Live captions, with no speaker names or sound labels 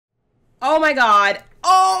Oh my god.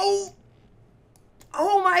 Oh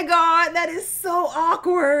my god, that is so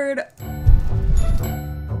awkward.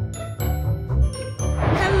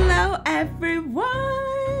 Hello everyone.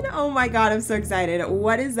 Oh my god, I'm so excited.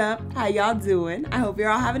 What is up? How y'all doing? I hope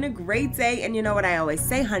you're all having a great day. And you know what I always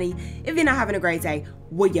say, honey, if you're not having a great day,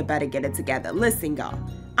 well, you better get it together. Listen, y'all,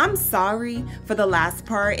 I'm sorry for the last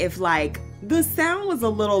part if like the sound was a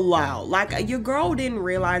little loud. Like your girl didn't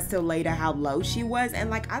realize till later how low she was. And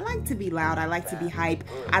like, I like to be loud. I like to be hype.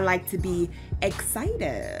 I like to be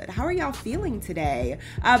excited. How are y'all feeling today?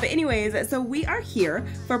 But anyways, so we are here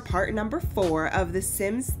for part number 4 of the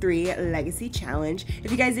Sims 3 Legacy Challenge. If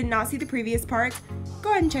you guys did not see the previous part, go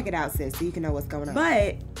ahead and check it out, sis, so you can know what's going on.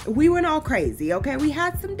 But we went all crazy, okay? We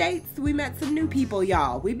had some dates. We met some new people,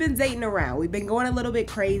 y'all. We've been dating around. We've been going a little bit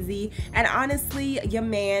crazy. And honestly, your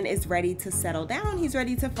man is ready to settle down. He's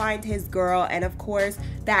ready to find his girl. And of course,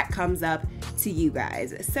 that comes up to you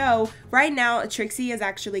guys. So right now, Trixie has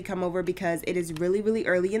actually come over because it is really, really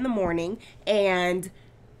early in the morning. And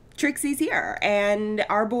Trixie's here and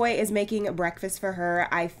our boy is making breakfast for her.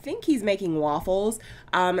 I think he's making waffles.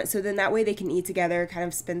 So then that way they can eat together, kind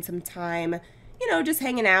of spend some time, you know, just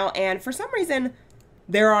hanging out. And for some reason,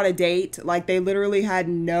 they're on a date. Like they literally had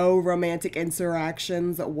no romantic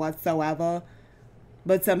interactions whatsoever.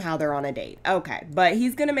 But somehow they're on a date. Okay, but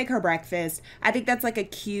he's gonna make her breakfast. I think that's like a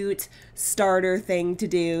cute starter thing to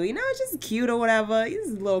do. You know, it's just cute or whatever. He's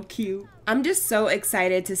a little cute. I'm just so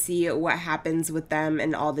excited to see what happens with them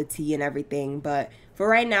and all the tea and everything. But for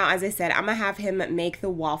right now, as I said, I'm gonna have him make the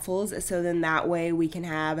waffles. So then that way we can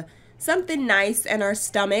have something nice in our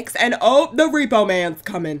stomachs. And oh, the repo man's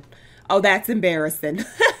coming. Oh, that's embarrassing.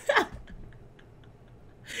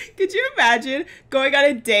 Could you imagine going on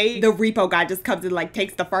a date? The repo guy just comes and like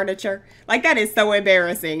takes the furniture. Like that is so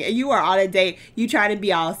embarrassing. And you are on a date, you try to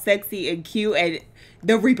be all sexy and cute, and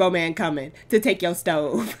the repo man coming to take your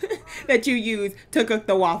stove that you use to cook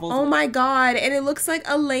the waffles. Oh my god, and it looks like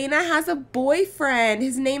Elena has a boyfriend.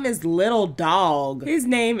 His name is Little Dog. His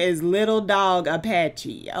name is Little Dog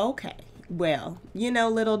Apache. Okay. Well, you know,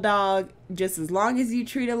 little dog, just as long as you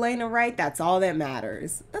treat Elena right, that's all that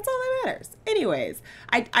matters. That's all that matters. Anyways,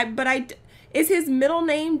 is his middle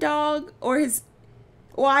name Dog or his,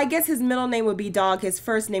 well, I guess his middle name would be Dog. His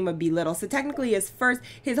first name would be Little. So technically his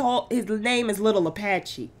name is Little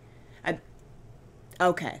Apache.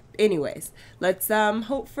 Okay. Anyways, let's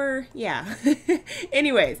hope for, yeah.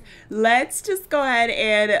 Anyways, let's just go ahead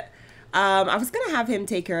and I was gonna have him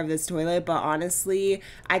take care of this toilet, but honestly,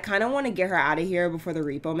 I kind of want to get her out of here before the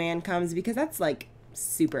repo man comes because that's like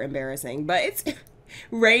super embarrassing. But it's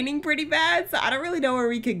raining pretty bad, so I don't really know where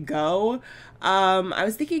we could go. I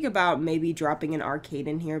was thinking about maybe dropping an arcade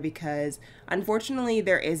in here because unfortunately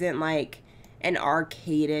there isn't like an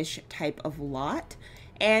arcade-ish type of lot,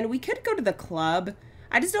 and we could go to the club.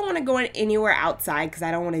 I just don't want to go anywhere outside because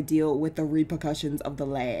I don't want to deal with the repercussions of the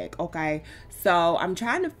lag, okay? So I'm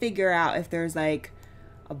trying to figure out if there's like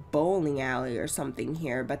a bowling alley or something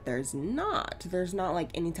here, but there's not. There's not like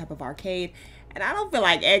any type of arcade. And I don't feel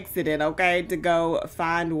like exiting, okay, to go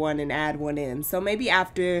find one and add one in. So maybe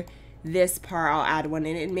after this part, I'll add one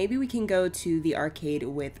in and maybe we can go to the arcade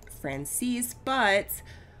with Francis. But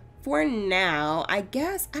for now, I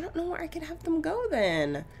guess, I don't know where I could have them go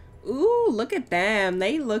then. Ooh, look at them.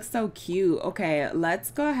 They look so cute. Okay,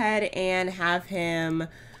 let's go ahead and have him,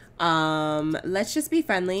 let's just be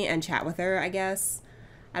friendly and chat with her, I guess.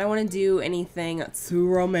 I don't want to do anything too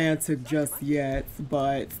romantic just yet,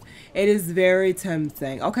 but it is very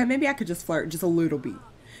tempting. Okay, maybe I could just flirt just a little bit.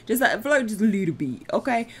 Just flirt just a little bit.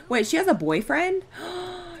 Okay, wait, she has a boyfriend?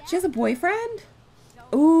 She has a boyfriend?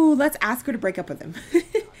 Ooh, let's ask her to break up with him.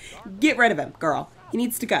 Get rid of him, girl. He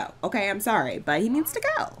needs to go. Okay, I'm sorry, but he needs to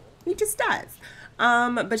go. He just does.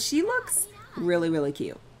 But she looks really, really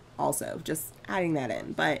cute. Also, just adding that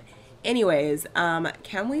in. But anyways,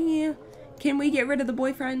 can we get rid of the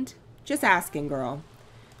boyfriend? Just asking, girl.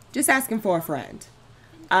 Just asking for a friend.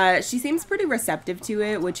 She seems pretty receptive to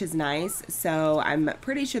it, which is nice. So I'm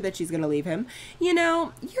pretty sure that she's gonna leave him. You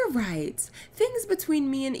know, you're right. Things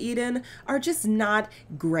between me and Eden are just not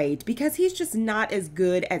great because he's just not as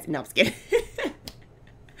good as, no, I'm just kidding.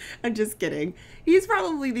 I'm just kidding. He's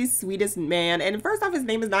probably the sweetest man. And first off, his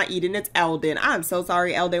name is not Eden, it's Eldon. I'm so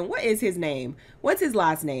sorry, Eldon. What is his name? What's his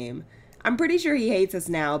last name? I'm pretty sure he hates us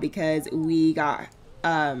now because we got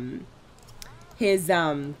his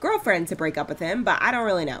girlfriend to break up with him, but I don't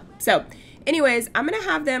really know. So anyways, I'm gonna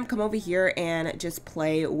have them come over here and just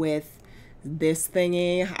play with this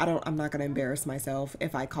thingy. I'm not gonna embarrass myself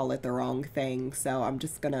if I call it the wrong thing, so I'm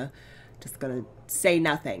just gonna say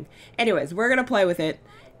nothing. Anyways, we're gonna play with it.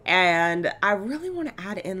 And I really want to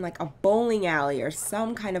add in like a bowling alley or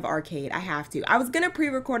some kind of arcade. I have to. I was going to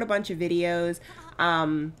pre-record a bunch of videos.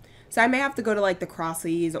 So I may have to go to like the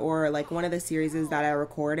Crosleys or like one of the series that I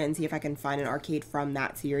record and see if I can find an arcade from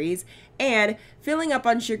that series. And filling up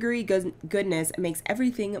on sugary goodness makes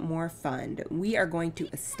everything more fun. We are going to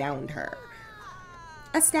astound her.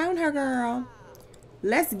 Astound her, girl.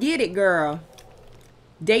 Let's get it, girl.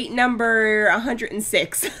 Date number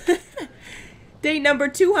 106. Date number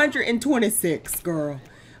 226, girl.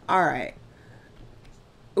 All right.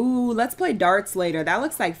 Ooh, let's play darts later. That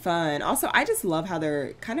looks like fun. Also, I just love how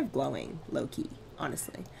they're kind of glowing, low-key,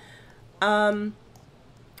 honestly. Can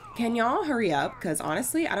y'all hurry up? Because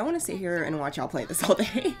honestly, I don't want to sit here and watch y'all play this all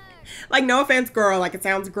day. Like, no offense, girl. Like, it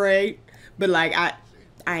sounds great. But, like, I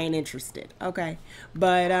ain't interested. Okay.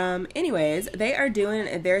 But, anyways, they are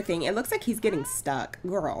doing their thing. It looks like he's getting stuck.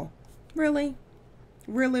 Girl. Really?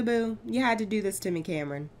 Really, boo? You had to do this to me,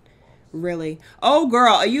 Cameron. Really? Oh,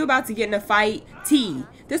 girl, are you about to get in a fight? T,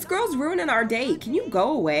 this girl's ruining our date. Can you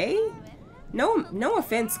go away? No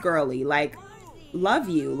offense, girly. Like, love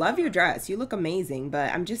you. Love your dress. You look amazing.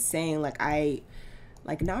 But I'm just saying, like,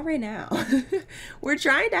 not right now. We're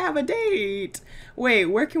trying to have a date. Wait,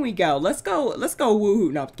 where can we go? Let's go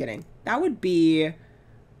woohoo. No, I'm kidding. That would be...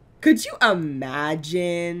 Could you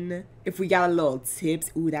imagine if we got a little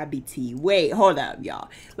tips? Ooh, that'd be tea. Wait, hold up, y'all.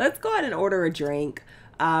 Let's go ahead and order a drink.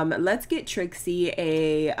 Let's get Trixie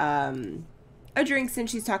a drink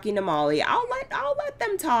since she's talking to Molly. I'll let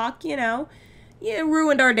them talk, you know. Yeah,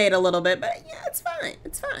 ruined our date a little bit, but yeah, it's fine.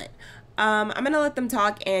 It's fine. I'm gonna let them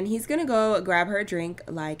talk, and he's gonna go grab her a drink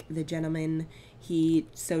like the gentleman he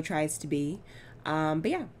so tries to be. But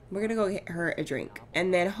yeah, we're gonna go get her a drink,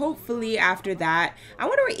 and then hopefully after that, I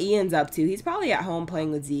wonder what Ian's up to. He's probably at home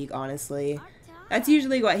playing with Zeke, honestly. That's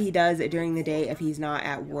usually what he does during the day if he's not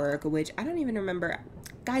at work, which I don't even remember.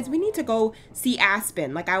 Guys, we need to go see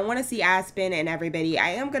Aspen. Like, I want to see Aspen and everybody. I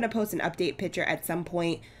am going to post an update picture at some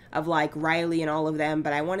point of, like, Riley and all of them,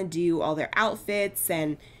 but I want to do all their outfits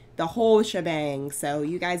and the whole shebang. So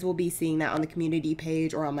you guys will be seeing that on the community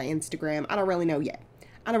page or on my Instagram. I don't really know yet.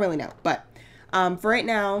 I don't really know. But for right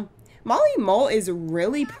now, Molly Mole is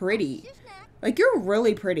really pretty. Like, you're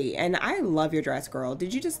really pretty, and I love your dress, girl.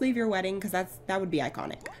 Did you just leave your wedding? Because that would be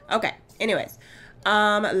iconic. Okay, anyways.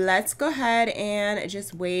 Let's go ahead and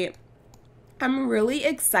just wait. I'm really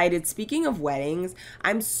excited. Speaking of weddings,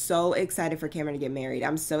 I'm so excited for Cameron to get married.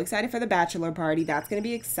 I'm so excited for the bachelor party. That's going to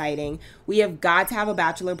be exciting. We have got to have a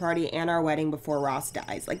bachelor party and our wedding before Ross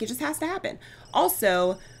dies. Like, it just has to happen.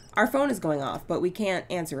 Also, our phone is going off, but we can't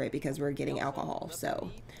answer it because we're getting alcohol.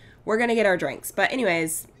 So we're going to get our drinks. But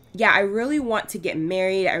anyways, yeah, I really want to get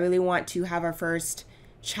married. I really want to have our first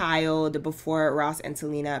child before Ross and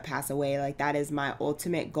Selena pass away. Like, that is my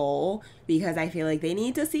ultimate goal because I feel like they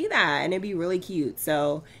need to see that and it'd be really cute.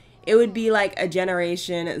 So it would be like a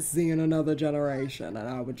generation seeing another generation and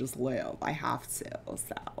I would just live. I have to.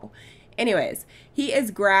 So anyways, he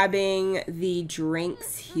is grabbing the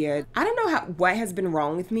drinks here. I don't know what has been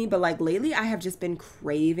wrong with me, but like lately I have just been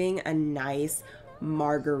craving a nice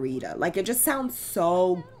margarita. Like, it just sounds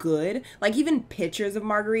so good. Like, even pictures of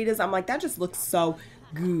margaritas, I'm like, that just looks so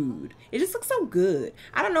good. It just looks so good.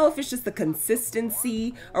 I don't know if it's just the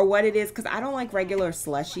consistency or what it is, because I don't like regular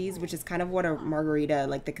slushies, which is kind of what a margarita,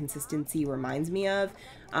 like the consistency, reminds me of.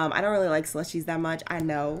 I don't really like slushies that much. I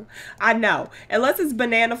know. Unless it's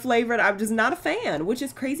banana flavored, I'm just not a fan, which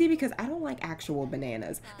is crazy because I don't like actual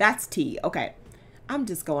bananas. That's tea. Okay, I'm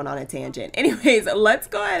just going on a tangent. Anyways, let's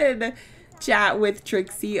go ahead and chat with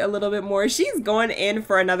Trixie a little bit more. She's going in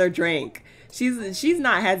for another drink. She's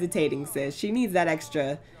not hesitating, sis. She needs that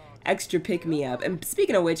extra pick-me-up. And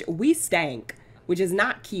speaking of which, we stank, which is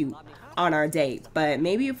not cute on our date. But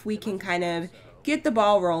maybe if we can kind of get the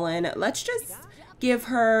ball rolling, let's just give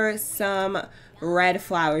her some red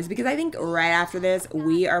flowers. Because I think right after this,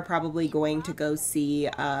 we are probably going to go see,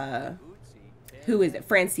 who is it?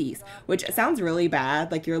 Francis, which sounds really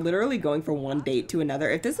bad. Like, you're literally going from one date to another.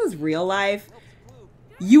 If this was real life,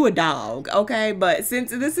 you a dog, okay? But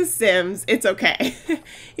since this is Sims, it's okay.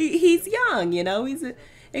 He's young, you know? He's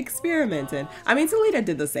experimenting. I mean, Selena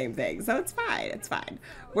did the same thing, so it's fine. It's fine.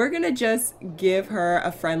 We're gonna just give her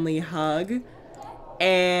a friendly hug.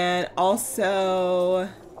 And also,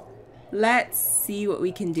 let's see what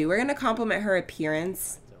we can do. We're gonna compliment her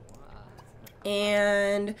appearance.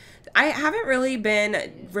 And I haven't really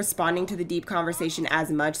been responding to the deep conversation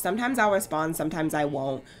as much. Sometimes I'll respond, sometimes I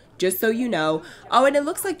won't. Just so you know. Oh, and it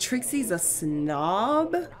looks like Trixie's a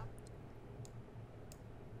snob.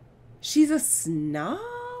 She's a snob?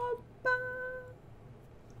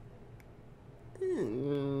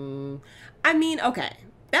 I mean, okay.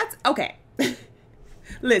 That's okay.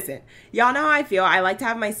 Listen, y'all know how I feel. I like to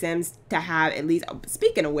have my Sims to have at least,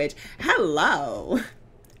 speaking of which, hello.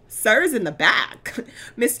 Sir's in the back.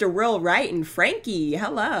 Mr. Will Wright and Frankie,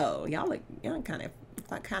 hello. Y'all look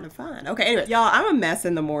kind of fun. Okay, anyway, y'all, I'm a mess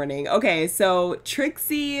in the morning. Okay, so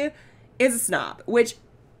Trixie is a snob, which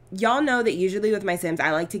y'all know that usually with my Sims,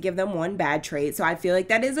 I like to give them one bad trait, so I feel like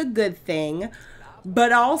that is a good thing.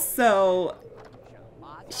 But also,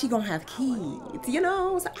 she gonna have kids, you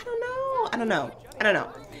know? So I don't know.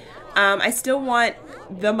 I still want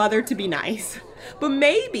the mother to be nice, but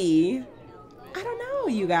maybe, I don't know,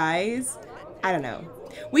 you guys. I don't know.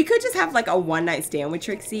 We could just have like a one-night stand with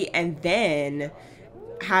Trixie and then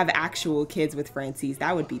have actual kids with Francis.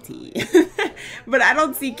 That would be tea. But I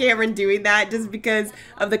don't see Cameron doing that just because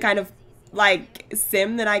of the kind of like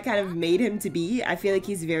sim that I kind of made him to be. I feel like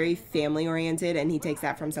he's very family oriented and he takes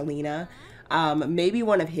that from Selena. Maybe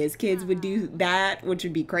one of his kids would do that, which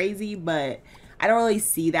would be crazy, but I don't really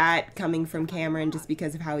see that coming from Cameron just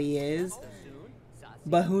because of how he is.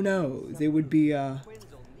 But who knows? It would be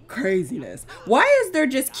craziness. Why is there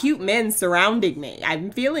just cute men surrounding me?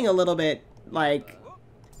 I'm feeling a little bit like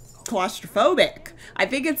claustrophobic. I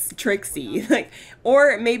think it's Trixie, like,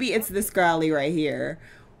 or maybe it's this girlie right here.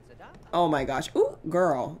 Oh my gosh. Ooh,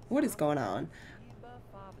 girl, what is going on?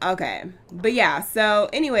 Okay, but yeah, so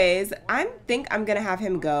anyways, I think I'm gonna have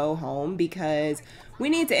him go home because we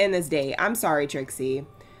need to end this date. I'm sorry, Trixie.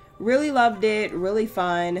 Really loved it, really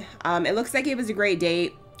fun. It looks like it was a great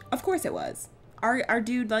date. Of course it was. Our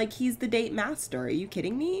dude, like, he's the date master. Are you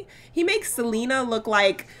kidding me? He makes Selena look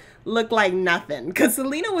like nothing, because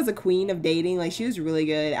Selena was a queen of dating. Like, she was really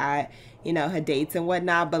good at, you know, her dates and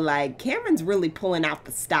whatnot, but like Cameron's really pulling out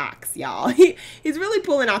the stocks, y'all. He's really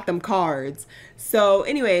pulling out them cards. So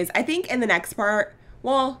anyways, I think in the next part,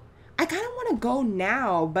 well, I kind of want to go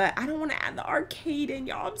now, but I don't want to add the arcade in,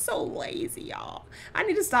 y'all. I'm so lazy, y'all. I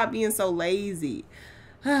need to stop being so lazy.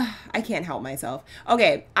 I can't help myself.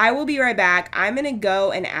 Okay, I will be right back. I'm gonna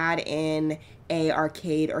go and add in a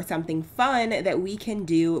arcade or something fun that we can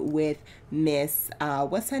do with Miss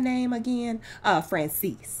what's her name again?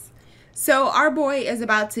 Francis. So our boy is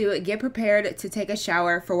about to get prepared to take a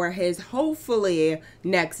shower for his hopefully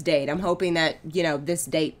next date. I'm hoping that, you know, this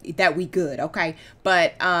date that we good, okay?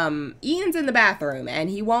 But Ian's in the bathroom and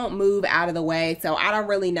he won't move out of the way, so I don't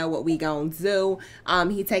really know what we gonna do.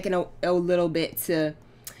 He taking a little bit to,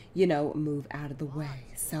 you know, move out of the way.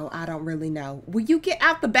 So I don't really know. Will you get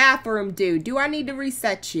out the bathroom, dude? Do I need to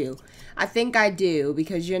reset you? I think I do,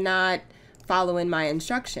 because you're not following my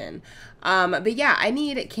instruction. But yeah, I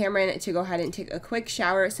need Cameron to go ahead and take a quick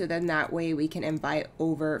shower, so then that way we can invite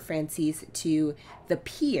over Francis to the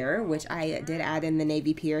pier, which I did add in the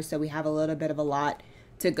Navy pier, so we have a little bit of a lot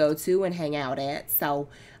to go to and hang out at. So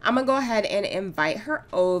I'm gonna go ahead and invite her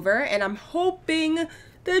over, and I'm hoping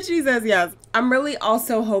that she says yes. I'm really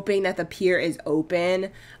also hoping that the pier is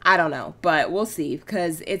open. I don't know, but we'll see,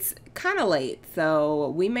 because it's kind of late, so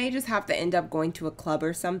we may just have to end up going to a club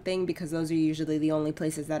or something, because those are usually the only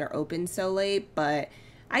places that are open so late. But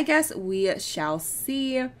I guess we shall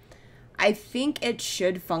see. I think it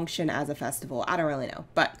should function as a festival. I don't really know,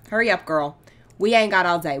 but hurry up, girl. We ain't got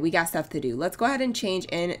all day. We got stuff to do. Let's go ahead and change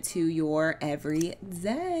into your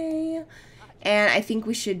everyday. And I think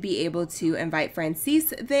we should be able to invite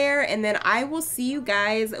Francis there. And then I will see you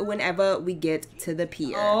guys whenever we get to the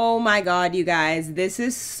pier. Oh my God, you guys. This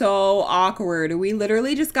is so awkward. We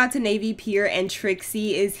literally just got to Navy Pier and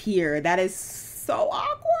Trixie is here. That is so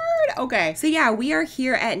awkward. Okay, so yeah, we are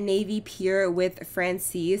here at Navy Pier with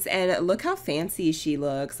Francis. And look how fancy she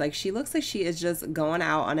looks. Like, she looks like she is just going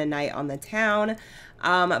out on a night on the town.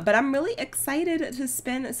 But I'm really excited to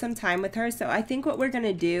spend some time with her. So I think what we're going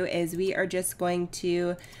to do is we are just going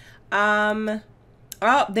to, oh,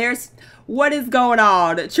 there's, what is going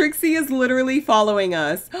on? Trixie is literally following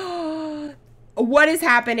us. What is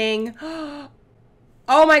happening? Oh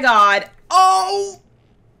my God. Oh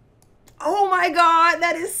my God.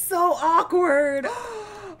 That is so awkward.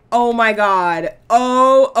 Oh my God.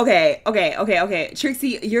 Oh, okay.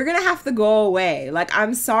 Trixie, you're gonna have to go away. Like,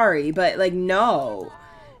 I'm sorry, but like, no,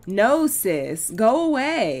 sis, go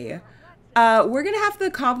away. We're gonna have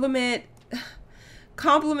to compliment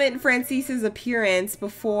Francis's appearance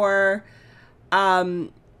before, I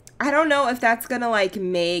don't know if that's gonna like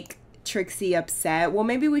make Trixie upset. Well,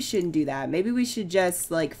 maybe we shouldn't do that. Maybe we should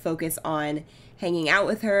just like focus on hanging out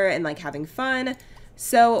with her and like having fun.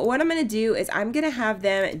 So what I'm going to do is I'm going to have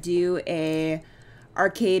them do a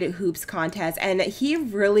arcade hoops contest, and he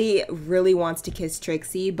really, really wants to kiss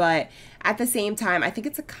Trixie, but at the same time, I think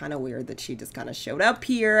it's kind of weird that she just kind of showed up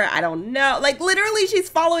here. I don't know. Like, literally, she's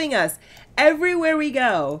following us everywhere we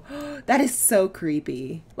go. That is so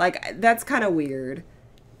creepy. Like, that's kind of weird.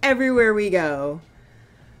 Everywhere we go.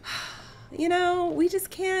 You know, we just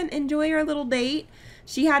can't enjoy our little date.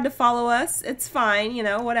 She had to follow us. It's fine, you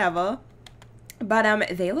know, whatever.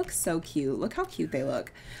 But they look so cute. Look how cute they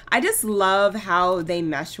look. I just love how they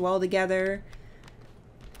mesh well together.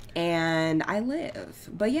 And I live.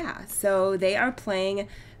 But yeah, so they are playing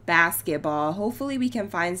basketball. Hopefully we can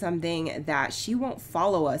find something that she won't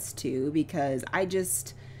follow us to, because I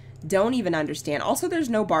just don't even understand. Also, there's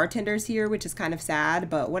no bartenders here, which is kind of sad,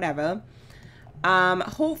 but whatever.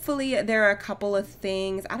 Hopefully there are a couple of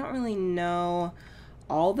things. I don't really know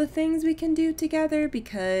all the things we can do together,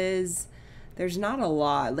 because there's not a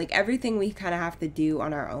lot. Like, everything we kind of have to do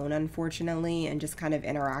on our own, unfortunately, and just kind of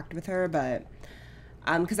interact with her. But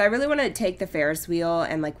because I really want to take the Ferris wheel,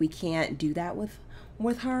 and like we can't do that with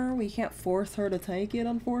her. We can't force her to take it,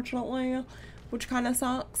 unfortunately, which kind of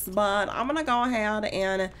sucks. But I'm gonna go ahead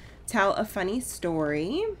and tell a funny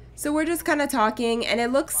story. So we're just kind of talking, and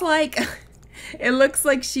it looks like it looks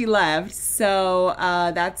like she left. So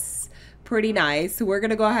that's pretty nice. We're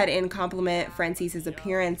gonna go ahead and compliment Francis's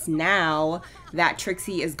appearance now that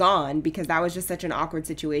Trixie is gone, because that was just such an awkward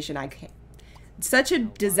situation. Such a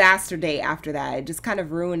disaster day after that. It just kind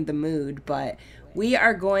of ruined the mood. But we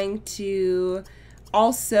are going to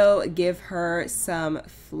also give her some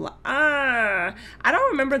I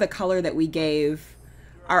don't remember the color that we gave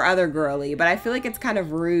our other girly, but I feel like it's kind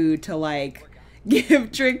of rude to like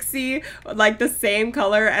give Trixie like the same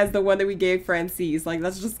color as the one that we gave Francis. Like,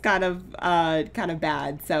 that's just kind of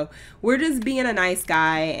bad. So we're just being a nice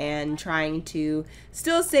guy and trying to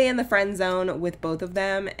still stay in the friend zone with both of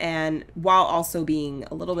them, and while also being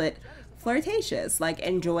a little bit flirtatious, like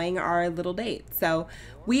enjoying our little date. So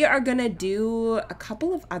we are gonna do a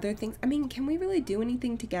couple of other things. I mean, can we really do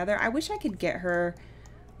anything together? I wish I could get her,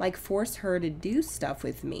 like, force her to do stuff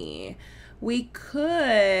with me. We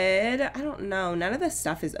could, I don't know, none of this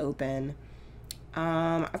stuff is open.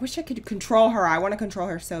 I wish I could control her. I want to control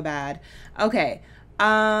her so bad. Okay,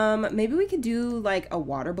 maybe we could do like a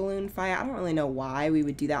water balloon fight. I don't really know why we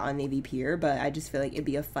would do that on Navy Pier, but I just feel like it'd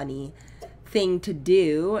be a funny thing to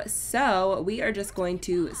do. So we are just going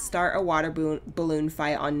to start a water balloon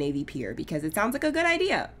fight on Navy Pier, because it sounds like a good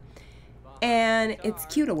idea. And it's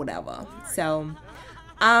cute or whatever. So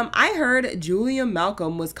I heard Julia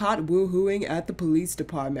Malcolm was caught woohooing at the police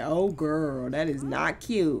department. Oh, girl, that is not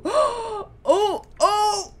cute. Oh,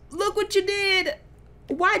 look what you did.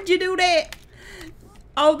 Why'd you do that?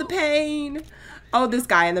 Oh, the pain. Oh, this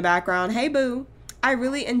guy in the background. Hey, boo. I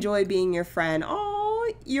really enjoy being your friend.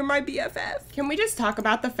 Oh, you're my BFF. Can we just talk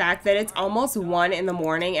about the fact that it's almost 1 in the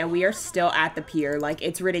morning and we are still at the pier? Like,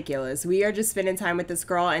 it's ridiculous. We are just spending time with this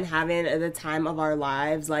girl and having the time of our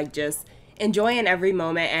lives. Like, just enjoying every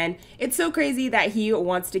moment. And it's so crazy that he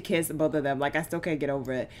wants to kiss both of them. Like, I still can't get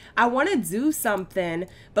over it. I want to do something,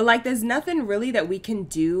 but like there's nothing really that we can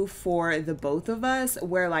do for the both of us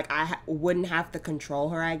where like I wouldn't have to control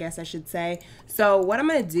her, I guess I should say. So what I'm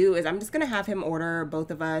gonna do is I'm just gonna have him order both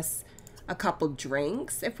of us a couple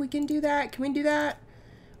drinks, if we can do that. Can we do that?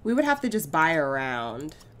 We would have to just buy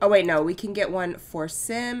around. Oh wait, no, we can get one for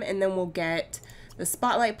Sim, and then we'll get the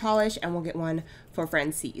spotlight polish, and we'll get one for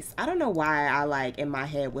Francis. I don't know why I, like, in my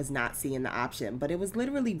head was not seeing the option, but it was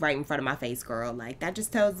literally right in front of my face, girl. Like, that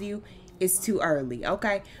just tells you it's too early,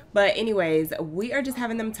 okay? But anyways, we are just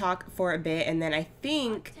having them talk for a bit, and then I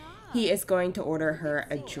think he is going to order her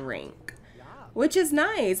a drink, which is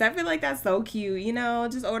nice. I feel like that's so cute, you know,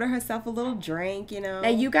 just order herself a little drink, you know. Now,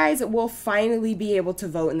 you guys will finally be able to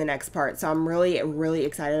vote in the next part, so I'm really, really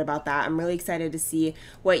excited about that. I'm really excited to see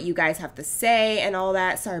what you guys have to say and all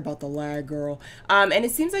that. Sorry about the lag, girl. And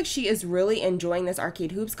it seems like she is really enjoying this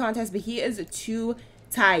arcade hoops contest, but he is too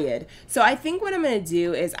tired. So I think what I'm gonna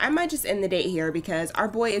do is I might just end the date here, because our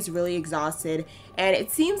boy is really exhausted, and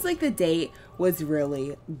it seems like the date was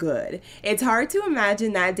really good. It's hard to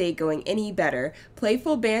imagine that date going any better.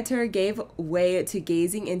 Playful banter gave way to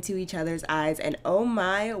gazing into each other's eyes, and oh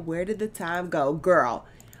my, where did the time go? Girl,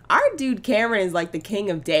 our dude Cameron is like the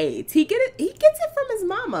king of dates. He gets it from his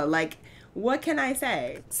mama. Like, what can I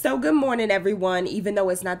say? So good morning, everyone. Even though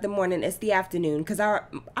it's not the morning, it's the afternoon, because our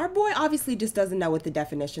boy obviously just doesn't know what the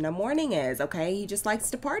definition of morning is, okay? He just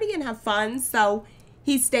likes to party and have fun, so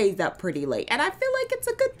he stays up pretty late, and I feel like it's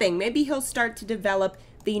a good thing. Maybe he'll start to develop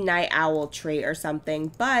the night owl trait or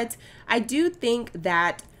something. But I do think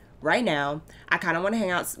that right now, I kind of want to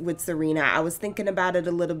hang out with Serena. I was thinking about it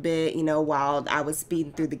a little bit, you know, while I was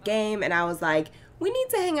speeding through the game, and I was like, we need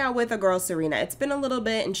to hang out with a girl, Serena. It's been a little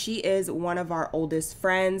bit, and she is one of our oldest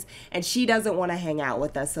friends, and she doesn't want to hang out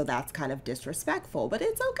with us, so that's kind of disrespectful, but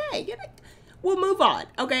it's okay. You know, we'll move on.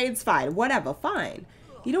 Okay, it's fine. Whatever, fine.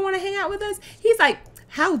 You don't want to hang out with us? He's like,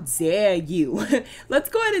 how dare you? Let's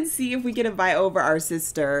go ahead and see if we can invite over our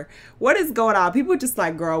sister. What is going on? People are just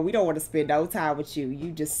like, girl, we don't want to spend no time with you.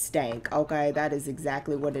 You just stank. Okay, that is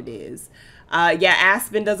exactly what it is. Yeah,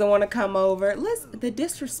 Aspen doesn't want to come over. The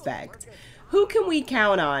disrespect. Who can we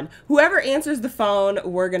count on? Whoever answers the phone,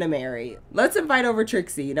 we're gonna marry. Let's invite over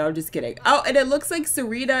Trixie. No, I'm just kidding. Oh, and it looks like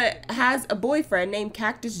Serena has a boyfriend named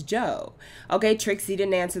Cactus Joe. Okay, Trixie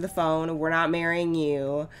didn't answer the phone. We're not marrying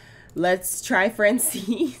you. Let's try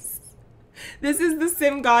Francis. This is the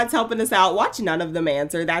sim gods helping us out. Watch none of them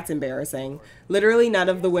answer. That's embarrassing. Literally none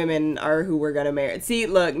of the women are who we're gonna marry. See,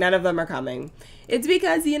 look, none of them are coming. It's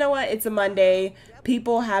because, you know what, it's a Monday.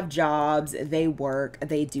 People have jobs, they work,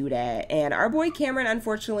 they do that. And our boy Cameron,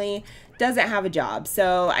 unfortunately, doesn't have a job.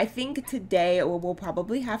 So I think today what we'll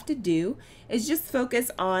probably have to do is just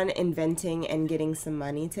focus on inventing and getting some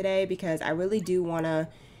money today, because I really do want to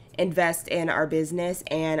invest in our business.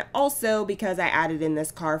 And also because I added in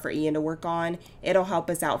this car for Ian to work on, it'll help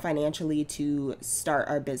us out financially to start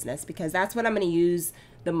our business, because that's what I'm going to use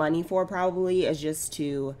the money for, probably, is just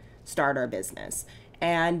to start our business.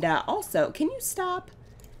 And also, can you stop?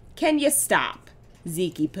 Can you stop,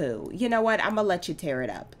 Zeke Poo? You know what? I'm gonna let you tear it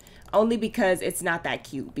up. Only because it's not that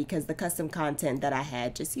cute, because the custom content that I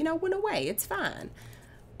had just, you know, went away. It's fine.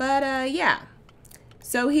 But yeah.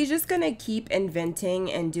 So he's just gonna keep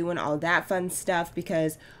inventing and doing all that fun stuff,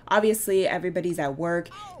 because obviously everybody's at work.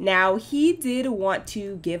 Now, he did want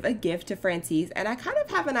to give a gift to Francis, and I kind of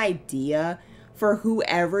have an idea for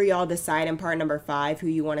whoever y'all decide in part number 5 who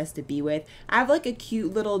you want us to be with. I have like a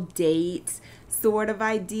cute little date sort of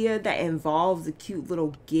idea that involves a cute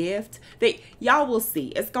little gift that y'all will see.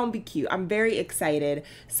 It's gonna be cute. I'm very excited,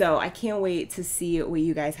 so I can't wait to see what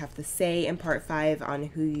you guys have to say in part 5 on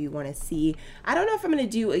who you want to see. I don't know if I'm gonna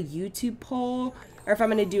do a YouTube poll or if I'm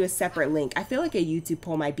gonna do a separate link. I feel like a YouTube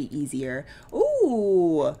poll might be easier.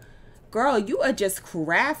 Ooh, girl, you are just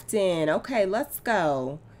crafting. Okay, let's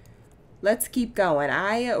go. Let's keep going.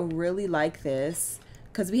 I really like this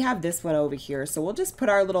because we have this one over here. So we'll just put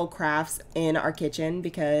our little crafts in our kitchen,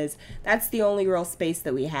 because that's the only real space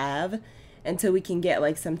that we have until we can get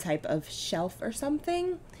like some type of shelf or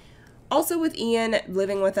something. Also, with Ian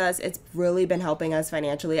living with us, it's really been helping us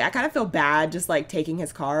financially. I kind of feel bad just like taking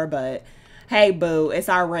his car, but hey, boo, it's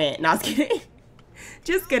our rent. No, I was kidding.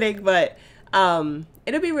 Just kidding, but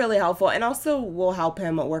it'll be really helpful. And also we'll help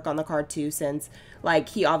him work on the car too, since like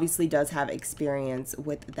he obviously does have experience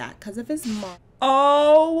with that because of his mom.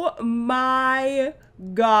 Oh my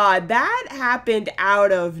God, that happened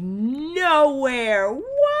out of nowhere.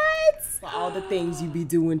 What? All the things you be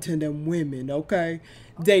doing to them women, okay?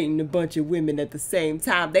 Dating a bunch of women at the same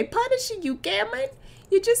time. They punishing you, Cameron.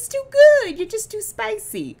 You're just too good. You're just too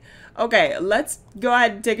spicy. Okay, let's go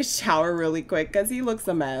ahead and take a shower really quick because he looks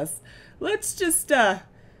a mess. Let's just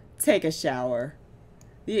take a shower.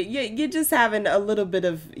 You're just having a little bit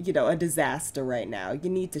of, you know, a disaster right now. You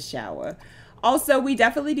need to shower. Also, we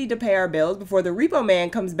definitely need to pay our bills before the repo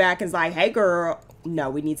man comes back and is like, hey, girl, no,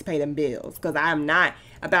 we need to pay them bills, because I'm not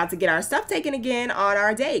about to get our stuff taken again on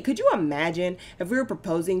our date. Could you imagine if we were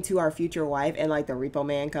proposing to our future wife and like the repo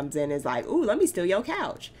man comes in and is like, ooh, let me steal your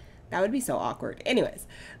couch? That would be so awkward. Anyways,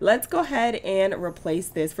 let's go ahead and replace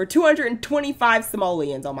this for 225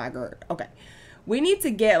 simoleons. Oh my God. Okay. We need to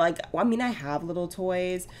get like, well, I mean, I have little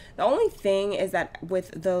toys. The only thing is that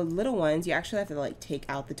with the little ones, you actually have to like take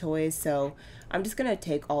out the toys. So I'm just going to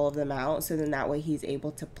take all of them out. So then that way he's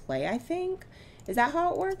able to play, I think. Is that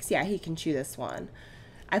how it works? Yeah, he can chew this one.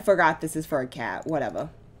 I forgot this is for a cat. Whatever.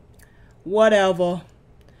 Whatever.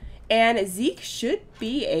 And Zeke should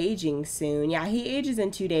be aging soon. Yeah, he ages in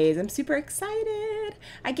 2 days. I'm super excited.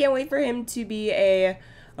 I can't wait for him to be a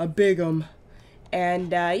bigum.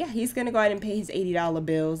 And yeah, he's going to go ahead and pay his $80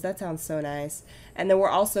 bills. That sounds so nice. And then we're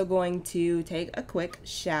also going to take a quick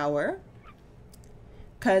shower,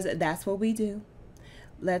 because that's what we do.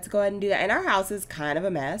 Let's go ahead and do that. And our house is kind of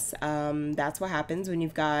a mess. That's what happens when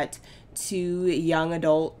you've got 2 young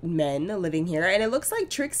adult men living here. And it looks like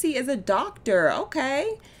Trixie is a doctor.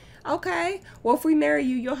 Okay. Okay. Well, if we marry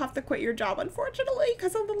you, you'll have to quit your job, unfortunately,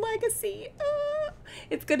 because of the legacy.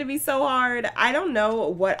 It's going to be so hard. I don't know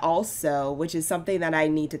what also, which is something that I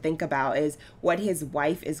need to think about, is what his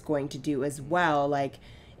wife is going to do as well. Like,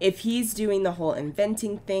 if he's doing the whole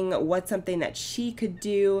inventing thing, what's something that she could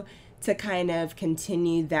do to kind of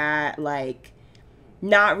continue that, like,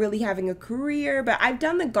 not really having a career. But I've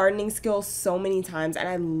done the gardening skill so many times and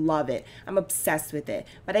I love it. I'm obsessed with it.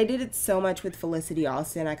 But I did it so much with Felicity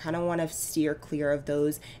Austin. I kind of want to steer clear of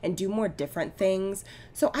those and do more different things.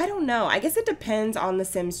 So I don't know. I guess it depends on the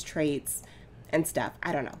Sims traits and stuff.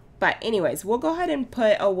 I don't know. But anyways, we'll go ahead and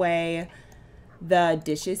put away the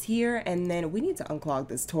dishes here. And then we need to unclog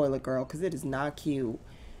this toilet, girl, because it is not cute.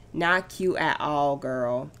 Not cute at all,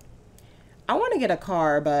 girl. I want to get a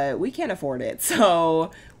car, but we can't afford it.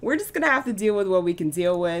 So we're just going to have to deal with what we can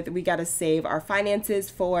deal with. We got to save our finances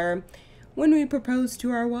for when we propose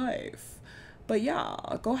to our wife. But yeah,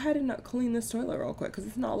 go ahead and clean this toilet real quick because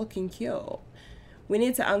it's not looking cute. We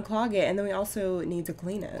need to unclog it and then we also need to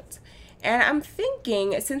clean it. And I'm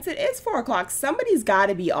thinking, since it is 4 o'clock, somebody's got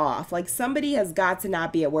to be off. Like, somebody has got to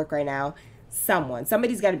not be at work right now.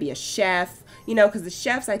 Somebody's got to be a chef, you know, because the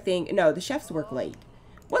chefs, I think, no, the chefs work late.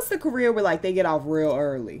 What's the career where, like, they get off real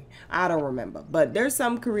early? I don't remember. But there's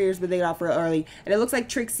some careers where they get off real early. And it looks like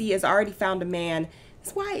Trixie has already found a man.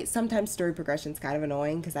 That's why sometimes story progression is kind of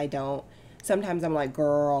annoying because I don't. Sometimes I'm like,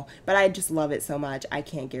 girl. But I just love it so much. I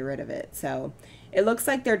can't get rid of it. So it looks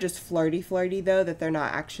like they're just flirty, though, that they're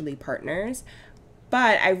not actually partners.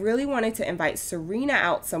 But I really wanted to invite Serena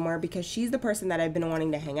out somewhere because she's the person that I've been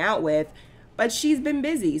wanting to hang out with. But she's been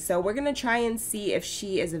busy. So we're going to try and see if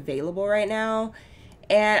she is available right now.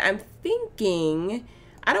 And I'm thinking,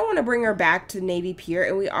 I don't want to bring her back to Navy Pier,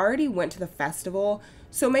 and we already went to the festival,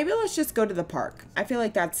 so maybe let's just go to the park. I feel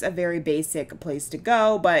like that's a very basic place to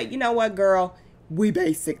go, but you know what, girl? We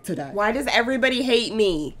basic today. Why does everybody hate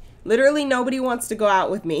me? Literally nobody wants to go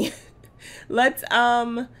out with me. Let's,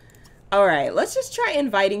 all right, let's just try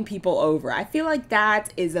inviting people over. I feel like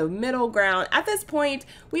that is a middle ground. At this point,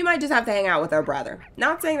 we might just have to hang out with our brother.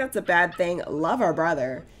 Not saying that's a bad thing. Love our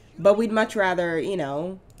brother. But we'd much rather, you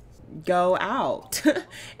know, go out.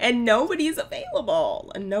 And nobody's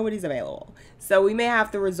available. So we may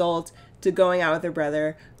have to resort to going out with her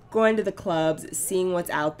brother, going to the clubs, seeing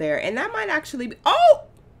what's out there. And that might actually be... Oh!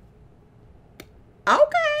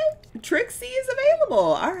 Okay. Trixie is available.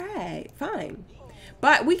 All right. Fine.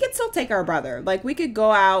 But we could still take our brother. Like, we could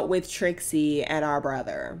go out with Trixie and our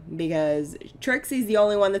brother. Because Trixie's the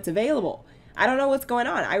only one that's available. I don't know what's going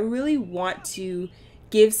on. I really want to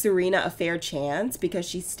give Serena a fair chance because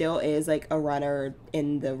she still is like a runner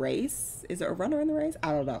in the race. Is there a runner in the race?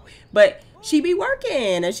 I don't know. But she be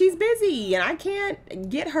working and she's busy and I can't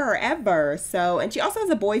get her ever. So, and she also has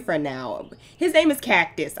a boyfriend now. His name is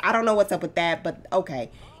Cactus. I don't know what's up with that, but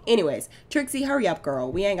okay. Anyways, Trixie, hurry up,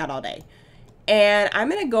 girl. We ain't got all day. And I'm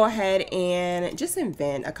going to go ahead and just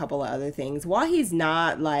invent a couple of other things. While he's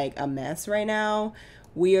not like a mess right now,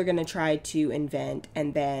 we are going to try to invent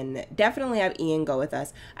and then definitely have Ian go with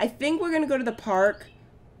us. I think we're going to go to the park.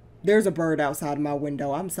 There's a bird outside my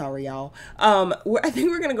window. I'm sorry, y'all. I think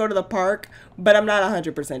we're going to go to the park, but I'm not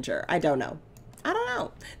 100% sure. I don't know.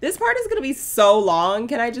 This part is going to be so long,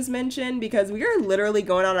 can I just mention? Because we are literally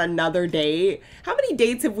going on another date. How many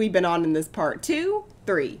dates have we been on in this part? 2?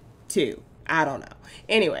 3? 2. I don't know.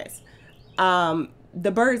 Anyways,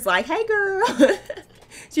 the bird's like, hey, girl.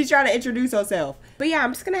 She's trying to introduce herself. But yeah,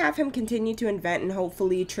 I'm just going to have him continue to invent and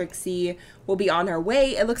hopefully Trixie will be on her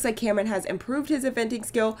way. It looks like Cameron has improved his inventing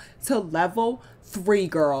skill to level 3,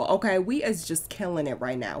 girl. Okay, we is just killing it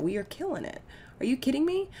right now. We are killing it. Are you kidding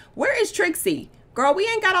me? Where is Trixie? Girl, we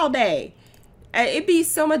ain't got all day. It'd be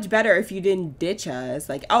so much better if you didn't ditch us.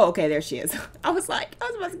 Like, oh, okay, there she is. I was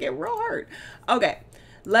about to get real hurt. Okay.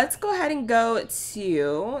 Let's go ahead and go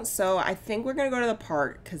to, so I think we're going to go to the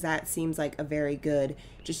park because that seems like a very good,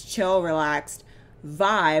 just chill, relaxed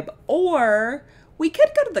vibe. Or we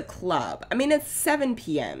could go to the club. I mean, it's 7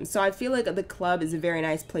 p.m. So I feel like the club is a very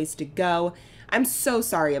nice place to go. I'm so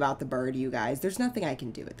sorry about the bird, you guys. There's nothing I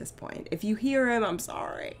can do at this point. If you hear him, I'm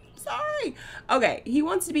sorry. Okay, he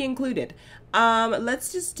wants to be included.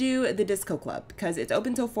 Let's just do the disco club because it's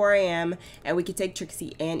open till 4 a.m. and we could take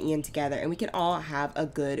Trixie and Ian together and we can all have a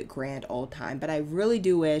good grand old time. But I really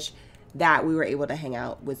do wish that we were able to hang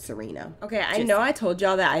out with Serena. Okay, I know I told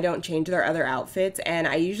y'all that I don't change their other outfits, and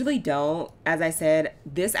I usually don't. As I said,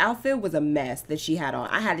 this outfit was a mess that she had on.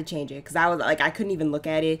 I had to change it because I was like, I couldn't even look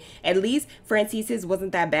at it. At least Francise's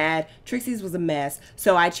wasn't that bad. Trixie's was a mess.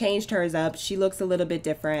 So I changed hers up. She looks a little bit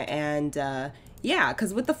different, and yeah,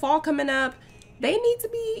 because with the fall coming up, they need to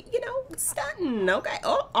be, you know, stunting, okay?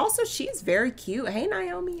 Oh, also, she's very cute. Hey,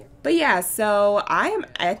 Naomi. But yeah, so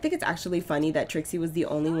I think it's actually funny that Trixie was the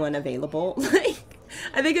only one available. Like,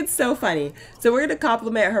 I think it's so funny. So we're going to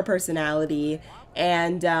compliment her personality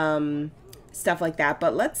and stuff like that.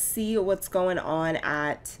 But let's see what's going on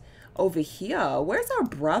at over here. Where's our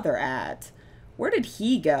brother at? Where did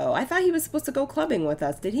he go? I thought he was supposed to go clubbing with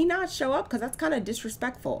us. Did he not show up? Because that's kind of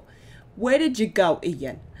disrespectful. Where did you go,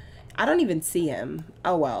 Ian? I don't even see him.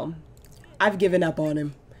 Oh, well. I've given up on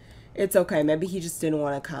him. It's okay. Maybe he just didn't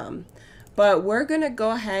want to come. But we're going to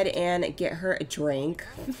go ahead and get her a drink.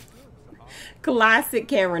 Classic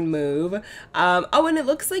Cameron move. Oh, and it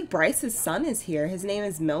looks like Bryce's son is here. His name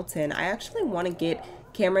is Milton. I actually want to get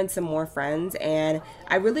Cameron some more friends, and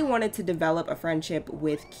I really wanted to develop a friendship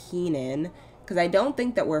with Keenan because I don't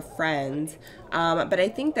think that we're friends. But I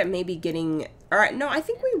think that maybe getting, or no, I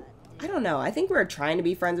don't know. I think we were trying to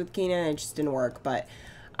be friends with Keenan and it just didn't work. But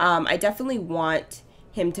I definitely want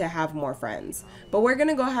him to have more friends. But we're going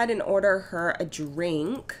to go ahead and order her a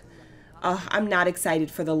drink. I'm not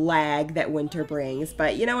excited for the lag that winter brings,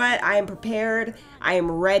 but you know what? I am prepared. I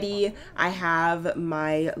am ready. I have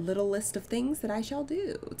my little list of things that I shall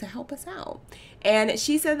do to help us out. And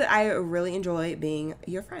she said that I really enjoy being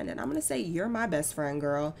your friend. And I'm going to say you're my best friend,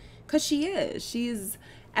 girl, because she is. She's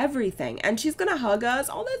everything. And she's going to hug us.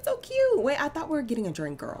 Oh, that's so cute. Wait, I thought we were getting a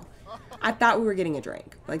drink, girl. I thought we were getting a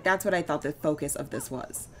drink. Like, that's what I thought the focus of this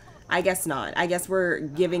was. I guess not. I guess we're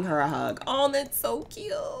giving her a hug. Oh, that's so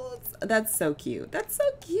cute. That's so cute. That's so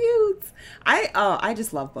cute. I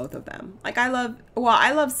just love both of them. Like, I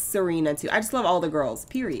love Serena too. I just love all the girls.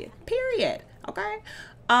 Period. Period. Okay.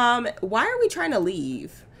 Why are we trying to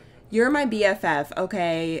leave? You're my BFF.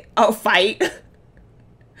 Okay. Oh, fight.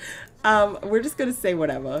 We're just gonna say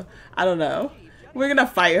whatever. I don't know. We're gonna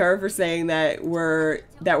fight her for saying that we're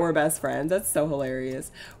best friends. That's so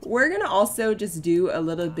hilarious. We're gonna also just do a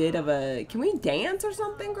little bit of a, can we dance or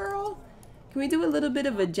something, girl? Can we do a little bit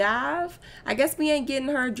of a jive? I guess we ain't getting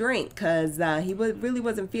her a drink because he really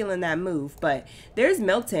wasn't feeling that move. But there's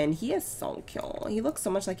Milton. He is so cute. He looks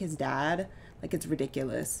so much like his dad. Like, it's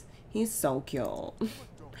ridiculous. He's so cute.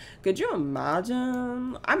 Could you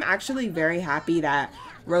imagine? I'm actually very happy that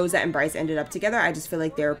Rosa and Bryce ended up together. I just feel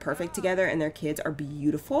like they're perfect together and their kids are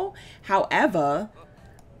beautiful. However,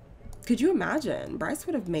 could you imagine? Bryce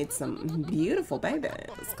would have made some beautiful babies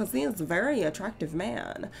because he is a very attractive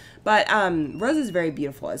man. But Rosa's very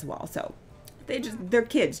beautiful as well. So their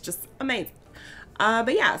kids just amazing.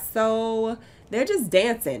 But yeah, so they're just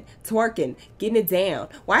dancing, twerking, getting it down.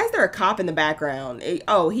 Why is there a cop in the background?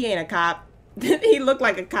 Oh, he ain't a cop. He looked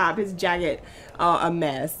like a cop. His jacket, a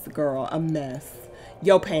mess, girl, a mess.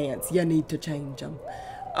 Your pants, you need to change them.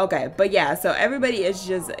 Okay, but yeah, so everybody is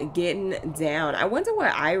just getting down. I wonder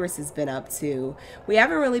what Iris has been up to. We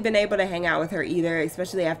haven't really been able to hang out with her either,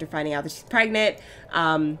 especially after finding out that she's pregnant.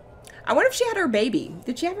 I wonder if she had her baby.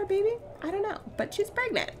 Did she have her baby? I don't know, but she's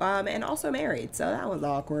pregnant and also married, so that was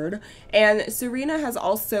awkward. And Serena has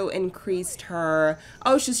also increased her,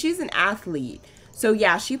 oh, she's an athlete. So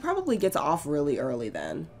yeah, she probably gets off really early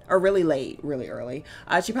then, or really late, really early.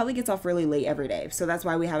 She probably gets off really late every day. So that's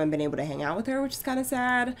why we haven't been able to hang out with her, which is kind of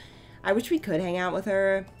sad. I wish we could hang out with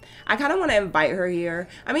her. I kind of want to invite her here.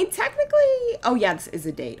 I mean, technically, oh yeah, this is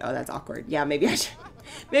a date. Oh, that's awkward. Yeah, maybe I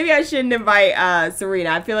shouldn't invite Serena.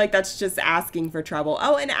 I feel like that's just asking for trouble.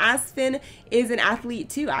 Oh, and Aspen is an athlete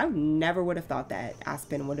too. I never would have thought that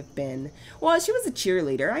Aspen would have been, well, she was a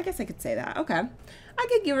cheerleader. I guess I could say that. Okay. I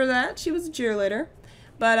could give her that. She was a cheerleader.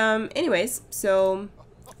 But anyways, so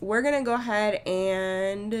we're gonna go ahead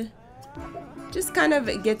and just kind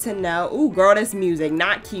of get to know. Ooh, girl, this music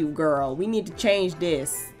not cute, girl. We need to change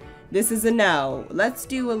this. This is a no. Let's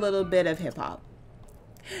do a little bit of hip hop.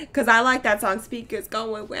 Cause I like that song. Speakers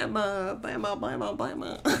going whamma, blamma, blamma,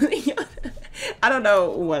 blamma. I don't know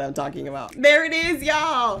what I'm talking about. There it is,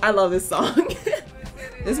 y'all. I love this song.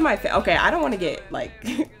 This is my okay. I don't want to get like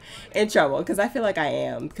in trouble because I feel like I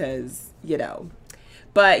am, because you know.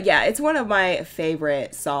 But yeah, it's one of my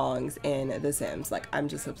favorite songs in The Sims. Like, I'm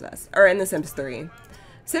just obsessed. Or in The Sims 3.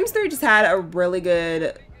 Sims 3 just had a really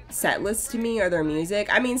good set list to me, or their music.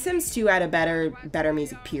 I mean, Sims 2 had a better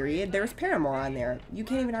music, period. There was Paramore on there. You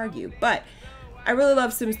can't even argue. But I really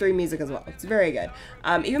love Sims 3 music as well. It's very good.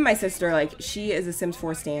 Even my sister, like, she is a Sims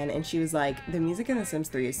 4 stan, and she was like, the music in The Sims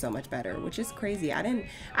 3 is so much better, which is crazy. I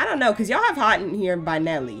don't know, because y'all have Hot in Here by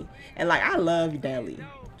Nelly. And, like, I love Nelly.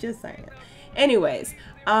 Just saying. Anyways,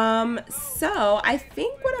 so I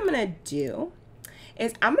think what I'm gonna do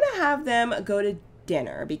is I'm gonna have them go to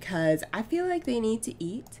dinner because I feel like they need to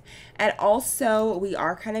eat. And also, we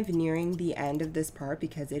are kind of nearing the end of this part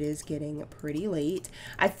because it is getting pretty late.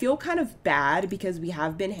 I feel kind of bad because we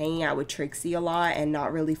have been hanging out with Trixie a lot and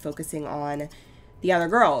not really focusing on the other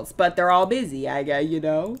girls, but they're all busy, I guess, you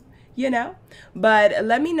know. But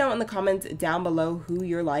let me know in the comments down below who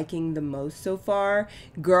you're liking the most so far.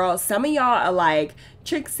 Girl, some of y'all are like,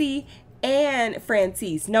 Trixie and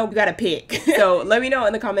Francis. No, you gotta pick. So let me know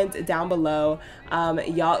in the comments down below.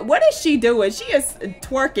 Y'all, what is she doing? She is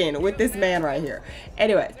twerking with this man right here.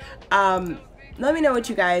 Anyways, let me know what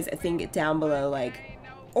you guys think down below, like,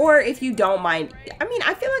 or if you don't mind. I mean,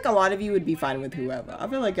 I feel like a lot of you would be fine with whoever. I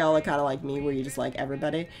feel like y'all are kind of like me, where you just like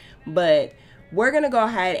everybody. But we're gonna go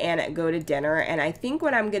ahead and go to dinner, and I think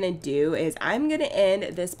what I'm gonna do is I'm gonna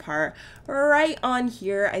end this part right on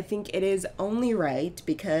here. I think it is only right,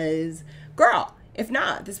 because girl, if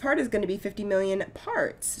not, this part is gonna be 50 million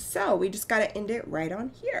parts, so we just gotta end it right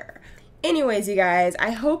on here. Anyways, you guys,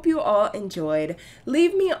 I hope you all enjoyed.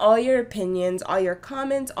 Leave me all your opinions, all your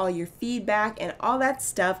comments, all your feedback, and all that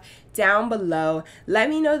stuff down below. Let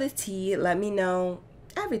me know the tea. Let me know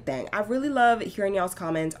everything. I really love hearing y'all's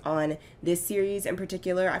comments on this series in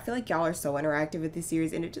particular. I feel like y'all are so interactive with this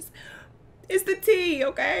series, and it's the tea,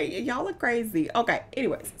 okay? Y'all are crazy. Okay,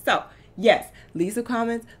 anyways, so yes, leave some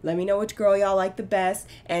comments. Let me know which girl y'all like the best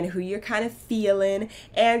and who you're kind of feeling.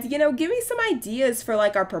 And, you know, give me some ideas for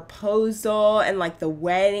like our proposal and like the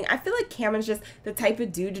wedding. I feel like Cameron's just the type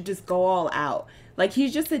of dude to just go all out. Like,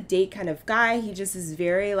 he's just a date kind of guy. He just is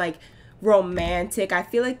very like romantic. I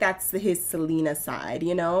feel like that's his Selena side,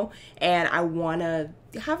 you know, and I want to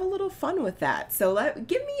have a little fun with that. So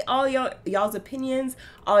give me all y'all's opinions,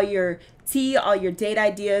 all your tea, all your date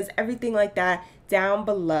ideas, everything like that down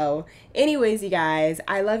below. Anyways, you guys,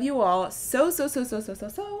 I love you all so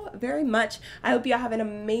very much. I hope y'all have an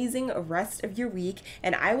amazing rest of your week,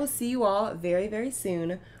 and I will see you all very, very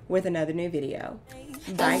soon with another new video.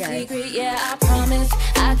 Bye, guys. Secret, yeah, I promise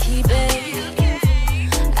I'll keep it.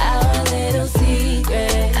 Our little secret.